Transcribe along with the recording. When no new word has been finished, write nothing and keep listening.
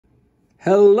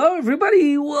Hello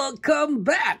everybody, welcome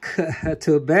back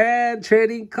to Band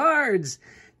Trading Cards.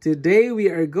 Today we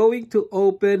are going to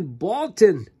open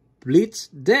Boltyn Blitz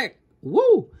deck.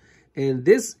 Woo! And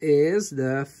this is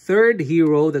the third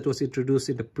hero that was introduced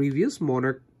in the previous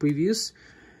Monarch previews.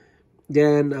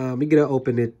 Then we're gonna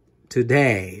open it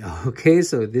today. Okay,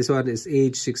 so this one is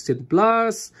age 16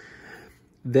 plus.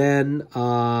 Then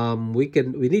we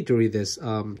need to read this.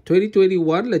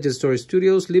 2021 Legend Story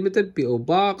Studios Limited PO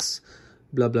Box.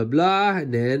 Blah blah blah,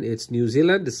 and then it's New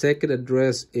Zealand. The second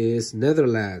address is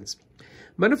Netherlands.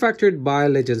 Manufactured by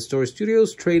Legend Story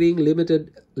Studios Trading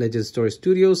Limited, Legend Story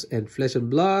Studios, and Flesh and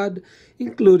Blood,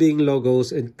 including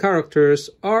logos and characters,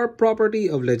 are property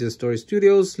of Legend Story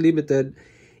Studios Limited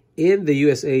in the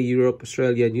USA, Europe,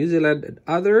 Australia, New Zealand, and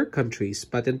other countries.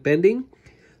 Patent pending.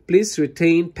 Please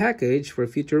retain package for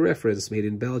future reference. Made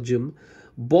in Belgium.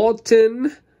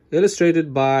 Boltyn,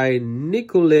 illustrated by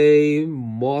Nicolai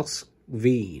Mosk.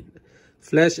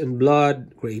 Flesh and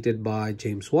Blood, created by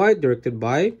James White, directed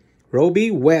by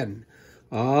Robbie Wen.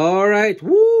 Alright,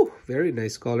 woo! Very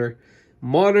nice color.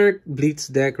 Monarch Blitz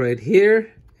deck right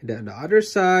here. And then the other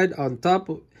side, on top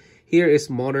here is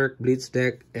Monarch Blitz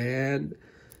deck. And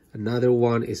another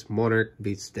one is Monarch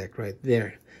Blitz deck right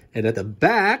there. And at the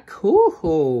back,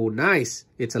 oh, nice.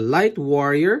 It's a Light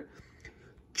Warrior.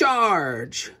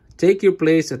 Charge! Take your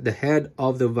place at the head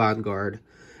of the vanguard.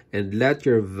 And let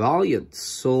your valiant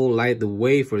soul light the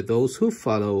way for those who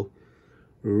follow.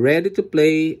 Ready to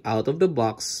play out of the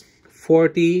box.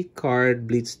 40 card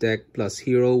Blitz deck plus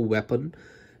hero, weapon,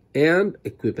 and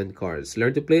equipment cards.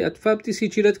 Learn to play at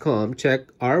Fabtcg.com. Check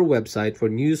our website for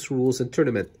news, rules, and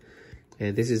tournament.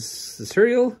 And this is the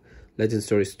serial, Legend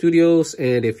Story Studios.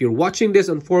 And if you're watching this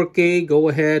on 4K, go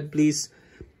ahead, please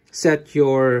set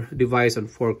your device on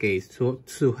 4K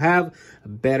to have a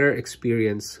better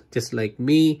experience. Just like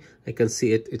me, I can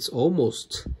see it. It's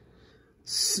almost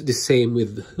the same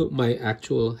with my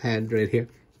actual hand right here.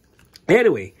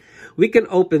 Anyway, we can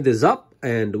open this up,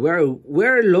 and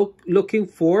we're looking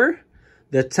for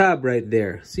the tab right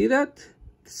there. See that?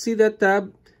 See that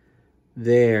tab?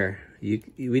 There.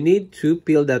 We need to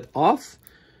peel that off.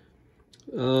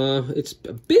 It's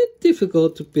a bit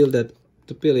difficult to peel that.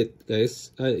 To peel it,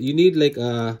 guys, you need like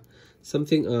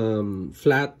something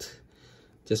flat,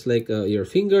 just like your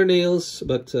fingernails.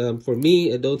 But for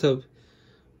me, I don't have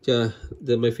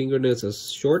my fingernails are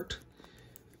short.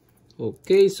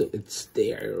 Okay, so it's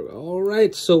there. All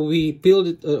right, so we peeled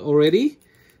it already.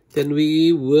 Then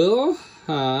we will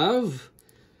have,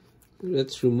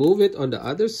 let's remove it on the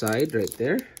other side right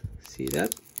there. See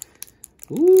that?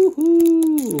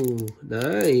 Woohoo!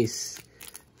 Nice.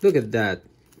 Look at that.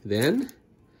 Then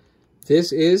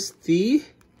this is the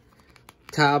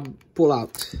tab pull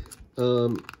out.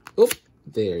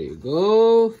 There you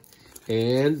go.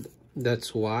 And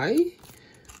that's why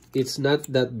it's not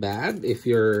that bad if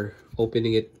you're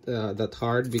opening it that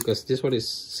hard, because this one is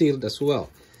sealed as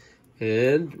well.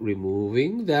 And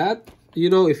removing that, you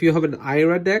know, if you have an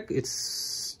IRA deck,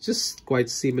 it's just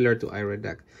quite similar to IRA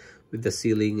deck with the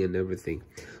sealing and everything.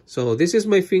 So this is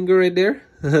my finger right there.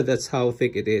 That's how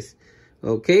thick it is.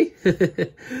 Okay.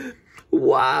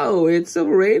 Wow, it's a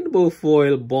rainbow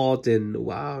foil Boltyn.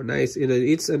 Wow, nice.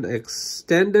 It's an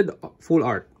extended full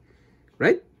art,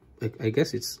 right? I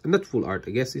guess it's not full art.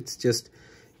 I guess it's just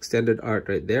extended art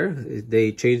right there.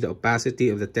 They changed the opacity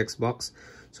of the text box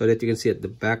so that you can see at the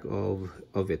back of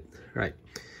it, right?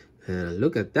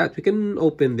 Look at that. We can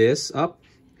open this up,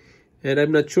 and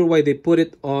I'm not sure why they put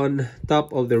it on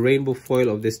top of the rainbow foil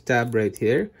of this tab right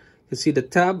here. You can see the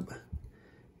tab.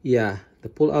 Yeah, the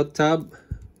pull-out tab.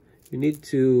 You need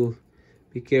to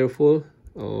be careful.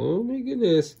 Oh my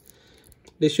goodness.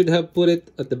 They should have put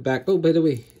it at the back. Oh, by the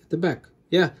way, at the back.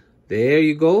 Yeah, there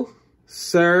you go.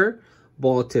 Sir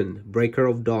Boltyn, Breaker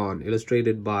of Dawn,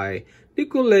 illustrated by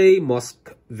Nicolai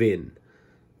Mosk.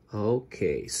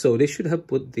 Okay, so they should have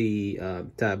put the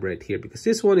tab right here, because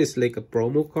this one is like a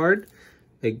promo card,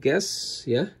 I guess.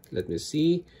 Yeah, let me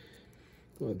see.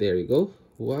 Oh, there you go.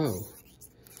 Wow.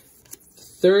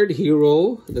 Third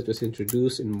hero that was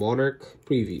introduced in Monarch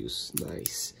previews.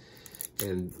 Nice.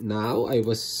 And now I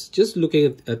was just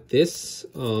looking at this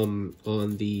on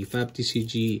the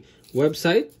Fabtcg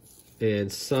website,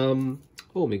 and some,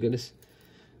 oh my goodness,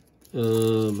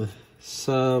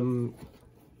 some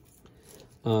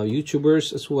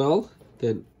YouTubers as well.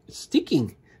 Then it's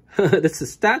sticking. That's a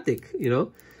static, you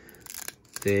know.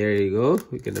 There you go.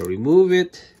 We're gonna remove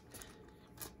it.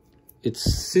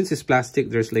 Since it's plastic,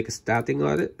 there's like a static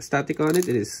on it.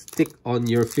 It is stick on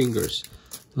your fingers.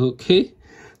 Okay,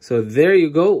 so there you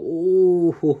go.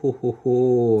 Ooh, ho, ho, ho,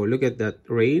 ho. Look at that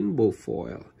rainbow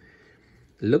foil.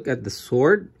 Look at the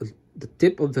sword, the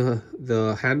tip of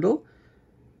the handle.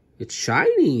 It's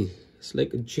shiny. It's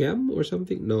like a gem or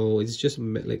something. No, it's just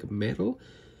like a metal.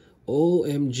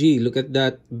 OMG, look at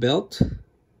that belt.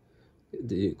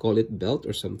 Do you call it belt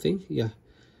or something? Yeah,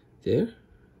 there.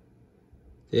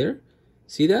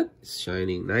 See that? It's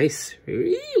shining. Nice,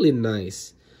 really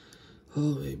nice.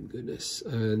 Oh my goodness.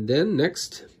 And then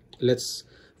next, let's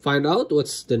find out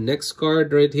what's the next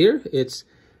card right here. It's,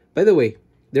 by the way,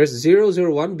 there's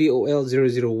 001,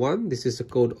 BOL001. This is the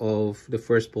code of the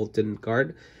first Boltyn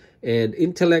card. And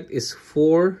intellect is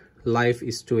 4, life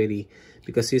is 20,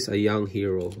 because he's a young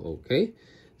hero. Okay,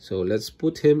 so let's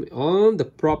put him on the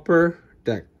proper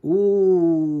deck.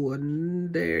 Ooh,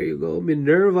 and there you go,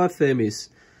 Minerva Themis.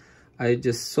 I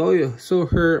just saw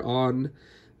her on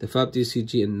the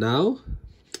Fabtcg, and now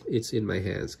it's in my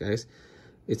hands, guys.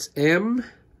 It's M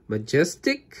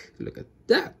Majestic. Look at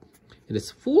that, and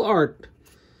it's full art.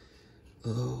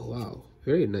 Oh wow,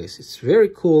 very nice. It's very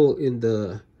cool in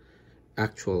the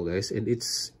actual, guys, and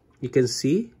it's, you can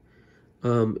see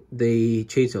they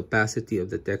changed the opacity of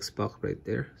the text box right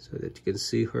there so that you can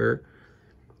see her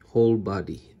whole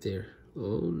body there.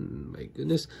 Oh my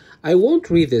goodness, I won't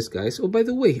read this, guys. Oh, by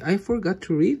the way, I forgot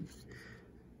to read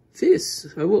this.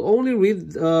 I will only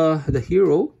read the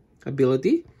hero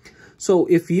ability. So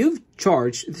if you've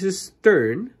charged, this is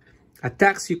turn,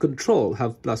 attacks you control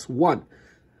have +1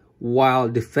 while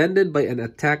defended by an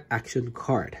attack action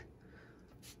card.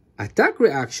 Attack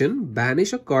reaction,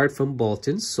 banish a card from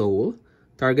Boltyn's soul.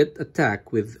 Target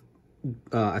attack with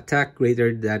attack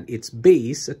greater than its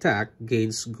base attack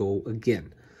gains go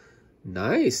again.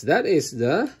 Nice. That is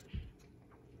the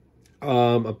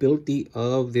ability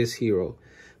of this hero.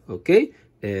 Okay,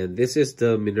 and this is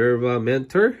the Minerva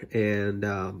Mentor, and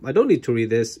I don't need to read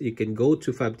this. You can go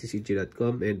to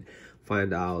fabtcg.com and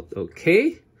find out.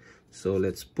 Okay, so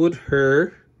let's put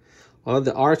her on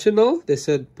the arsenal. They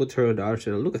said put her on the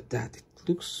arsenal. Look at that. It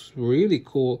looks really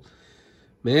cool,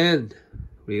 man.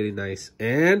 Really nice.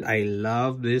 And I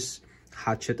love this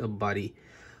hatchet of body,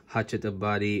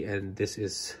 and this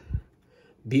is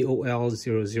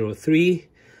BOL003.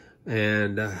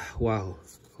 And wow.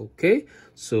 Okay,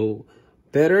 so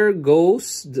better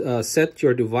goes set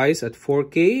your device at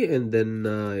 4K, and then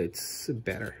it's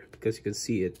better because you can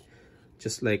see it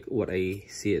just like what I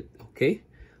see it. Okay,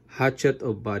 hatchet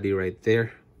of body right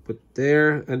there, put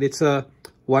there, and it's a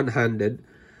one-handed.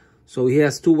 So he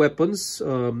has 2 weapons.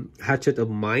 Hatchet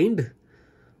of mind.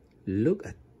 Look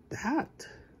at that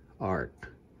art.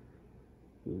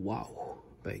 Wow,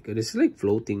 my goodness, it's like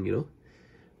floating, you know.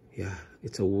 Yeah,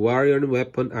 it's a warrior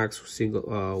weapon, axe, single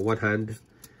one-hand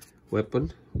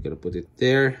weapon. We're gonna put it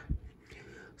there.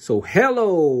 So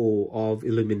Halo of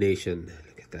Illumination.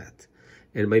 Look at that.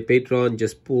 And my patron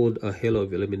just pulled a Halo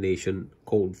of Illumination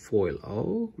cold foil.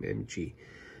 Oh, MG.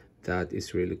 That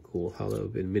is really cool. Halo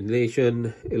of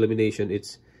Illumination.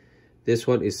 It's, this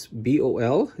one is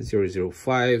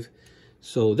BOL005.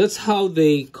 So that's how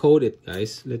they code it,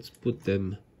 guys. Let's put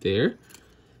them there.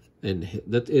 And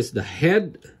that is the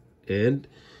head. And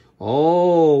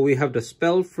oh, we have the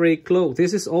spell Fray cloak.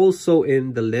 This is also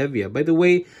in the Levia. By the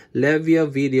way, Levia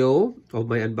video of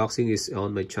my unboxing is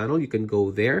on my channel. You can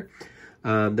go there.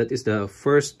 That is the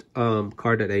first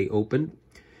card that I opened.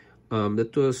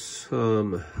 That was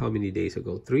how many days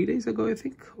ago? 3 days ago, I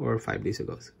think, or 5 days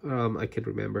ago. I can't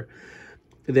remember.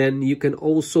 Then you can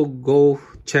also go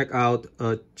check out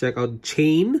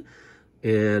Chain,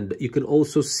 and you can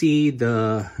also see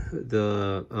the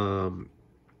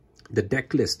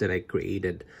deck list that I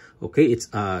created. Okay, it's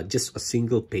just a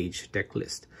single page deck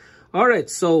list. All right,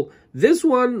 so this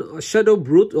one, Shadow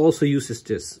Brute, also uses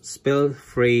this spell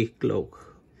Fray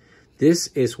Cloak. This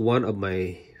is one of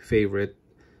my favorite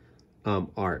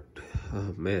art.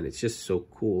 Oh, man, it's just so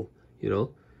cool, you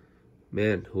know.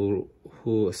 Man, who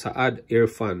Saad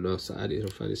Irfan. No, Saad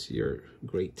Irfan is your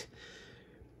great.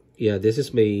 Yeah, this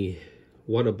is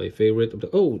one of my favorite of the.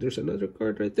 Oh, there's another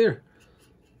card right there.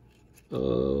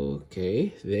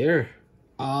 Okay, there.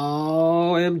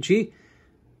 OMG,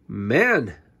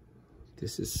 man,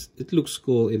 it looks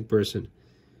cool in person.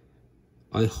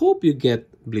 I hope you get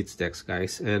Blitz decks,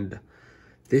 guys, and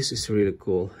this is really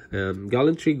cool.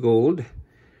 Gallantry Gold.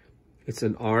 It's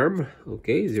an arm.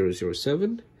 Okay,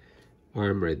 007.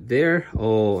 Arm right there.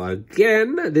 Oh,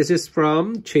 again, this is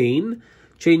from Chain.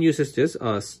 Chain uses this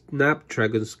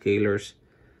Snapdragon Scaler's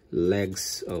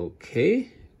legs.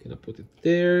 Okay, gonna put it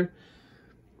there.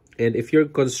 And if you're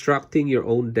constructing your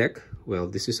own deck, well,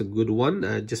 this is a good one.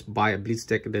 Just buy a Blitz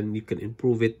deck, and then you can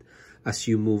improve it as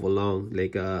you move along.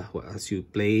 Like as you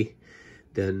play,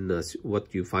 then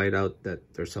what you find out that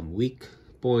there's some weak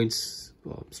points,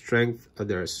 strength,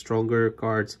 there are stronger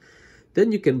cards,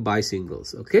 then you can buy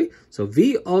singles. Okay, so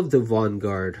V of the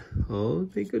Vanguard. Oh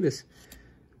my goodness,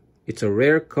 it's a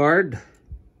rare card,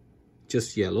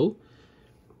 just yellow.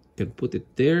 You can put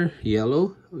it there,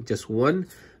 yellow, just one.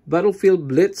 Battlefield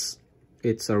Blitz,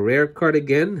 it's a rare card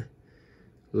again,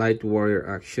 light warrior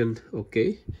action.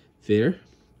 Okay, there.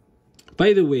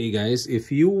 By the way, guys,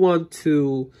 if you want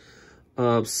to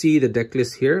see the deck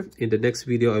list here, in the next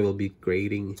video I will be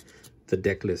creating the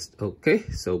deck list. Okay,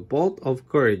 so Bolt of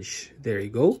Courage, there you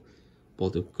go.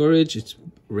 Bolt of Courage, it's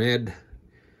red.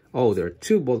 Oh, there are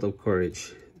two Bolt of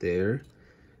Courage there.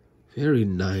 Very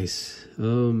nice.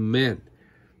 Oh man,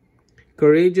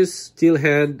 Courageous Steel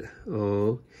Hand.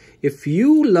 Oh, if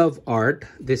you love art,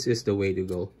 this is the way to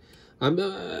go.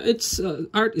 It's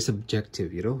art is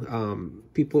subjective, you know.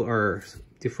 People are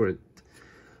different.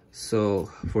 So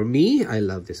for me, I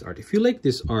love this art. If you like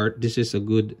this art, this is a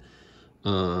good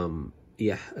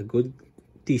yeah, a good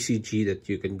TCG that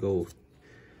you can go.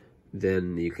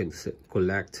 Then you can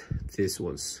collect these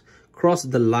ones. Cross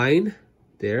the Line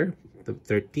there, the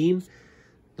 13.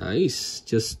 Nice.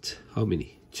 Just how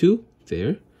many? 2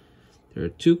 there. There are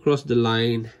 2 Cross the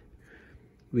Line.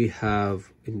 We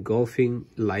have Engulfing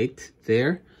Light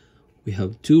there. We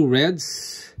have 2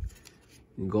 reds.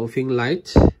 Engulfing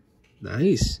Light.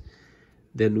 Nice.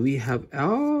 Then we have,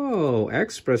 oh,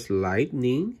 Express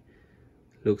Lightning.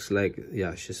 Looks like,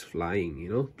 yeah, she's flying, you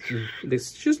know.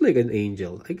 It's just like an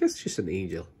angel. I guess she's an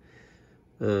angel.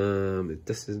 It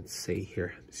doesn't say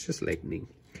here. It's just lightning.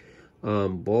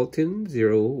 Boltyn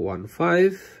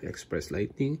 015, Express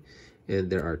Lightning.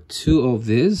 And there are 2 of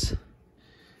these.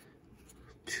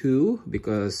 2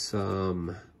 because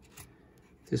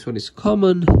this one is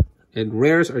common. And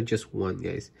rares are just 1,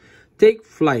 guys. Take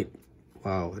Flight.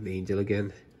 Wow, an angel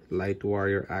again. Light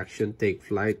warrior action. Take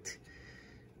Flight.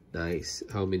 Nice.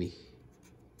 How many?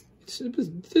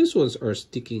 These ones are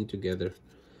sticking together.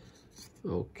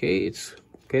 Okay, it's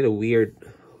kind of weird.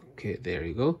 Okay, there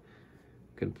you go.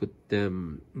 Can put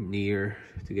them near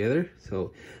together.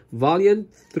 So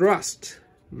Valiant Thrust.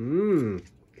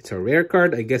 It's a rare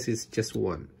card. I guess it's just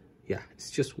 1. Yeah, it's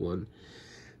just 1.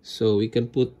 So we can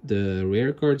put the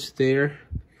rare cards there.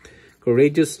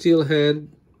 Courageous Steel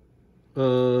Hand.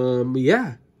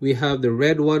 Yeah, we have the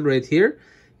red one right here,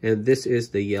 and this is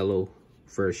the yellow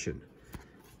version.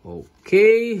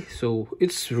 Okay, so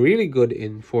it's really good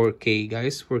in 4K,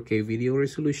 guys. 4K video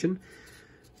resolution.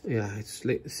 Yeah, it's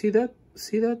like, see that?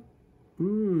 See that?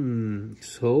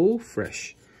 So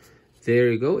fresh.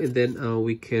 There you go. And then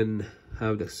we can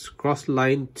have this cross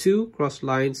line, 2 cross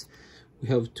lines. We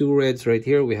have 2 reds right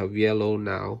here. We have yellow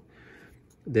now.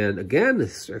 Then again,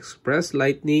 Express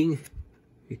Lightning.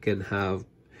 You can have,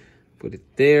 put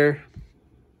it there.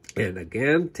 And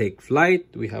again, Take Flight.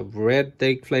 We have red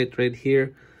Take Flight right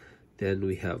here. Then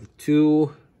we have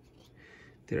 2.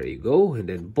 There you go. And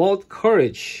then Bolt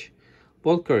Courage.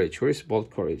 Bolt Courage. Where's Bolt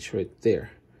Courage? Right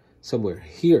there. Somewhere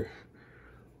here.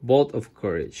 Bolt of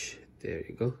Courage. There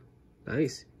you go.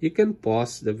 Nice. You can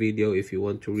pause the video if you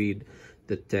want to read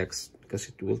the text, because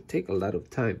it will take a lot of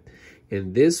time.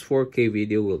 And this 4K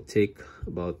video will take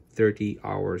about 30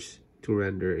 hours to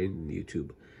render in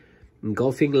YouTube.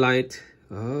 Engulfing Light.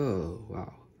 Oh,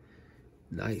 wow.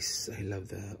 Nice. I love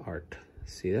the art.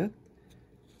 See that?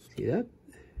 See that?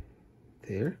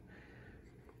 There.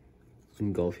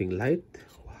 Engulfing Light.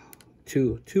 Wow.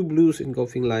 2 blues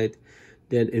Engulfing Light.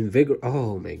 Then Invigor.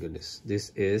 Oh my goodness.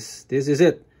 This is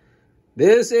it.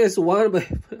 This is one of my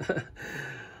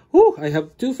Whew, I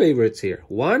have 2 favorites here.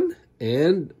 1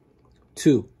 and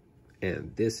 2.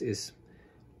 And this is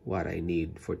what I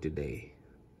need for today.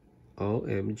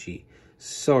 OMG.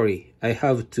 Sorry, I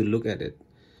have to look at it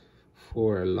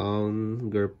for a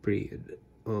longer period.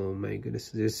 Oh my goodness,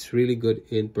 this is really good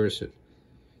in person.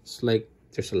 It's like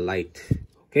there's a light.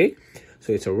 Okay,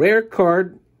 so it's a rare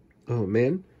card. Oh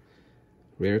man,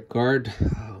 rare card.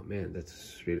 Oh man,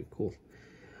 that's really cool.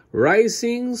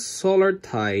 Rising Solar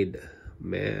Tide.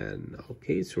 Man,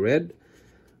 okay, it's red.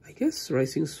 I guess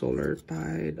Rising Solar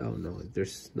Tide. Oh no,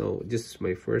 there's no. This is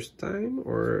my first time,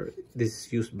 or this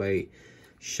is used by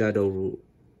Shadow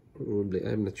Rule.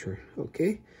 I'm not sure.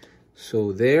 Okay,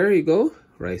 so there you go.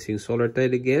 Rising Solar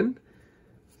Tide again.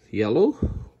 Yellow.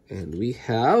 And we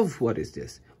have, what is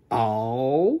this?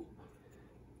 Oh,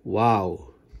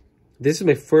 wow. This is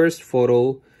my first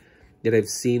photo that I've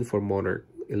seen for Monarch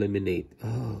Eliminate.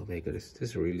 Oh my goodness,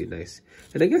 this is really nice.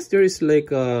 And I guess there is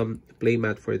like a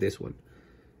playmat for this one.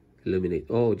 Eliminate.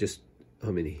 Oh, just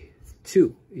how many?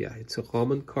 2. Yeah, it's a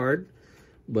common card,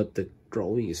 but the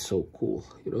drawing is so cool,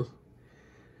 you know.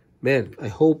 Man, I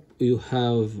hope you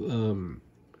have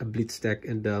a Blitz deck,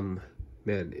 and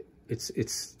man,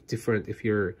 it's different if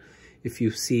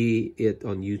you see it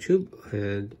on YouTube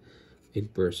and in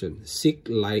person. Seek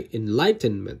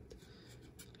Enlightenment.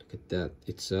 Look at that.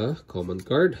 It's a common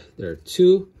card. There are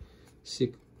 2.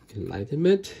 Seek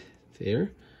Enlightenment.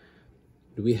 There.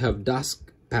 We have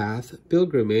Dusk Path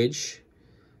Pilgrimage.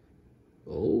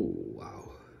 Oh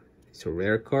wow, it's a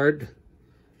rare card.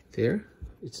 There.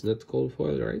 It's not gold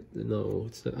foil, right? No,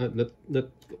 it's not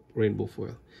rainbow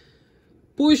foil.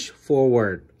 Push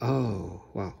Forward. Oh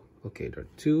wow. Okay, there are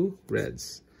 2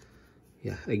 reds.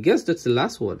 Yeah, I guess that's the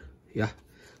last one. Yeah,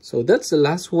 so that's the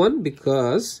last one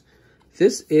because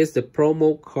this is the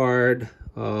promo card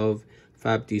of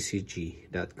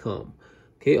Fabtcg.com.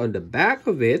 Okay, on the back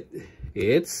of it,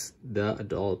 it's the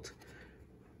adult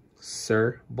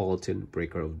Sir Boltyn,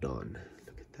 Breaker of Dawn.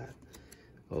 Look at that.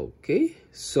 Okay,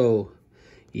 so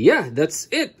yeah, that's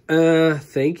it.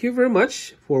 Thank you very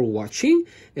much for watching.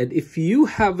 And if you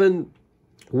haven't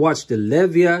watched the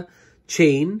Levia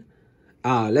chain,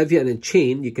 Levia and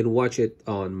chain, you can watch it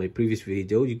on my previous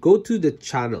video. You go to the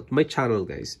channel, my channel,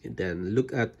 guys, and then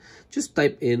look at, just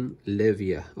type in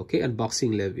Levia, okay,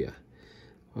 unboxing Levia,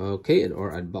 okay, and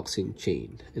or unboxing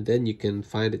chain, and then you can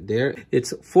find it there.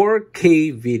 It's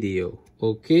 4K video,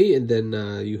 okay, and then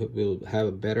you will have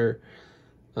a better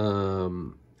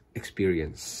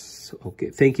experience. Okay,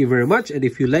 thank you very much. And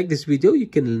if you like this video, you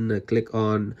can click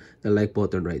on the like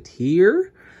button right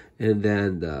here, and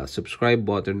then the subscribe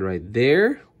button right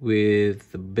there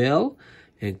with the bell,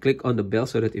 and click on the bell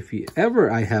so that if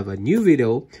I have a new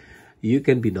video, you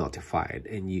can be notified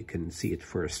and you can see it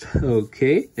first.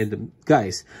 Okay, and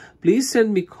guys, please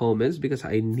send me comments because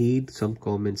I need some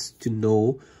comments to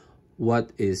know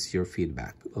what is your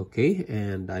feedback. Okay,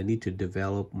 and I need to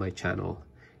develop my channel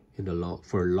in the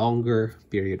for a longer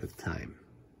period of time.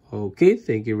 Okay,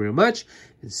 thank you very much,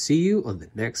 and see you on the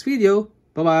next video.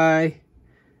 Bye bye.